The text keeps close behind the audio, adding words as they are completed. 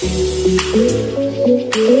What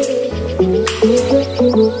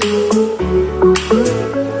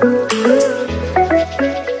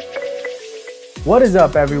is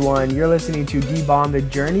up, everyone? You're listening to D-Bomb The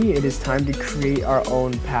Journey. It is time to create our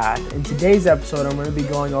own path. In today's episode, I'm going to be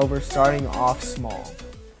going over starting off small.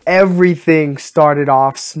 Everything started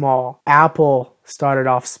off small. Apple started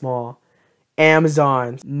off small.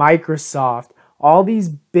 Amazon, Microsoft, all these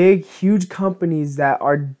big, huge companies that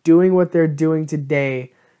are doing what they're doing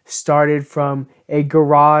today started from a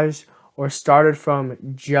garage or started from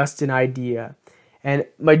just an idea. And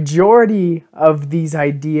majority of these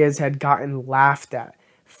ideas had gotten laughed at.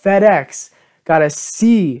 FedEx got a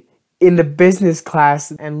C in the business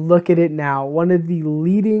class, and look at it now, one of the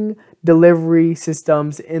leading delivery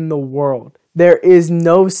systems in the world. There is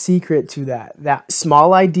no secret to that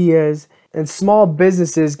small ideas and small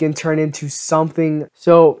businesses can turn into something.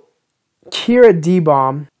 So here at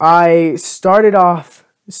D-Bomb, I started off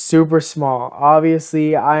super small.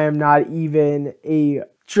 Obviously, I am not even a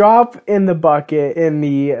drop in the bucket in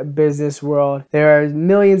the business world. There are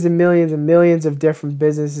millions and millions and millions of different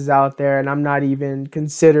businesses out there, and I'm not even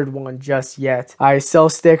considered one just yet. I sell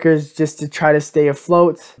stickers just to try to stay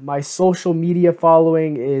afloat. My social media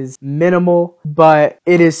following is minimal, but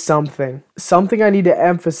it is something. Something I need to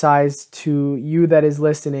emphasize to you that is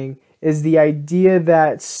listening is the idea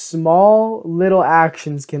that small little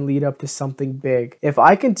actions can lead up to something big. If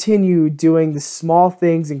I continue doing the small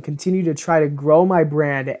things and continue to try to grow my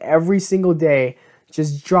brand every single day,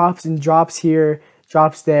 just drops and drops here,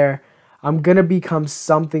 drops there, I'm gonna become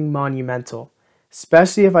something monumental,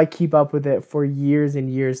 especially if I keep up with it for years and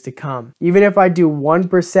years to come. Even if I do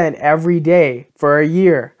 1% every day for a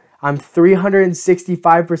year, I'm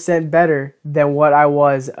 365% better than what I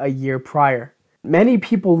was a year prior. Many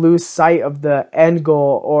people lose sight of the end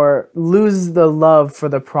goal or lose the love for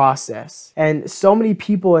the process. And so many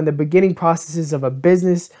people in the beginning processes of a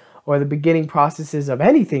business or the beginning processes of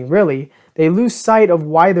anything really, they lose sight of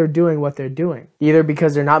why they're doing what they're doing. Either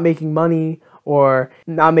because they're not making money or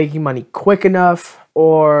not making money quick enough,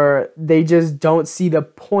 or they just don't see the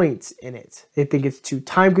point in it. They think it's too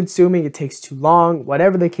time consuming, it takes too long,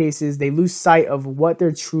 whatever the case is, they lose sight of what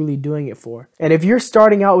they're truly doing it for. And if you're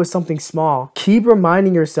starting out with something small, keep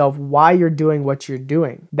reminding yourself why you're doing what you're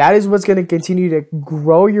doing. That is what's going to continue to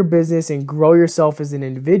grow your business and grow yourself as an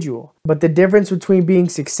individual. But the difference between being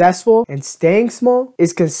successful and staying small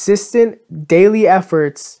is consistent daily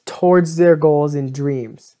efforts towards their goals and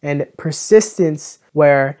dreams, and persistence,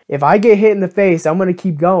 where if I get hit in the face, I'm going to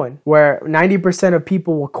keep going. Where 90% of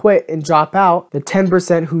people will quit and drop out, the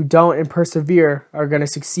 10% who don't and persevere are going to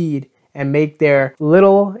succeed and make their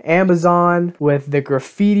little Amazon with the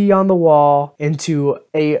graffiti on the wall into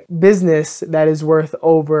a business that is worth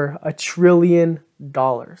over $1 trillion.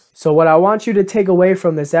 So what I want you to take away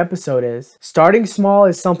from this episode is starting small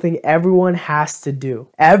is something everyone has to do.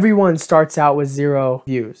 Everyone starts out with 0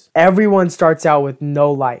 views. Everyone starts out with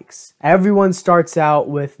no likes. Everyone starts out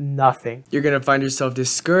with nothing. You're going to find yourself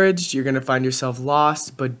discouraged. You're going to find yourself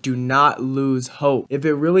lost, but do not lose hope. If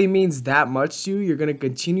it really means that much to you, you're going to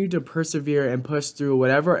continue to persevere and push through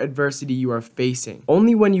whatever adversity you are facing.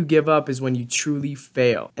 Only when you give up is when you truly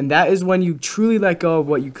fail. And that is when you truly let go of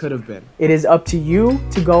what you could have been. It is up to you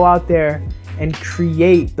to go out there and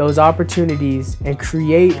create those opportunities and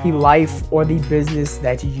create the life or the business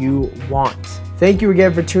that you want. Thank you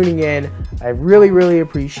again for tuning in. I really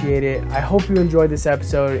appreciate it. I hope you enjoyed this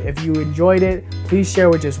episode. If you enjoyed it, please share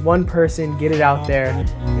with just one person, get it out there,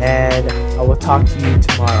 and I will talk to you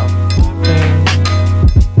tomorrow.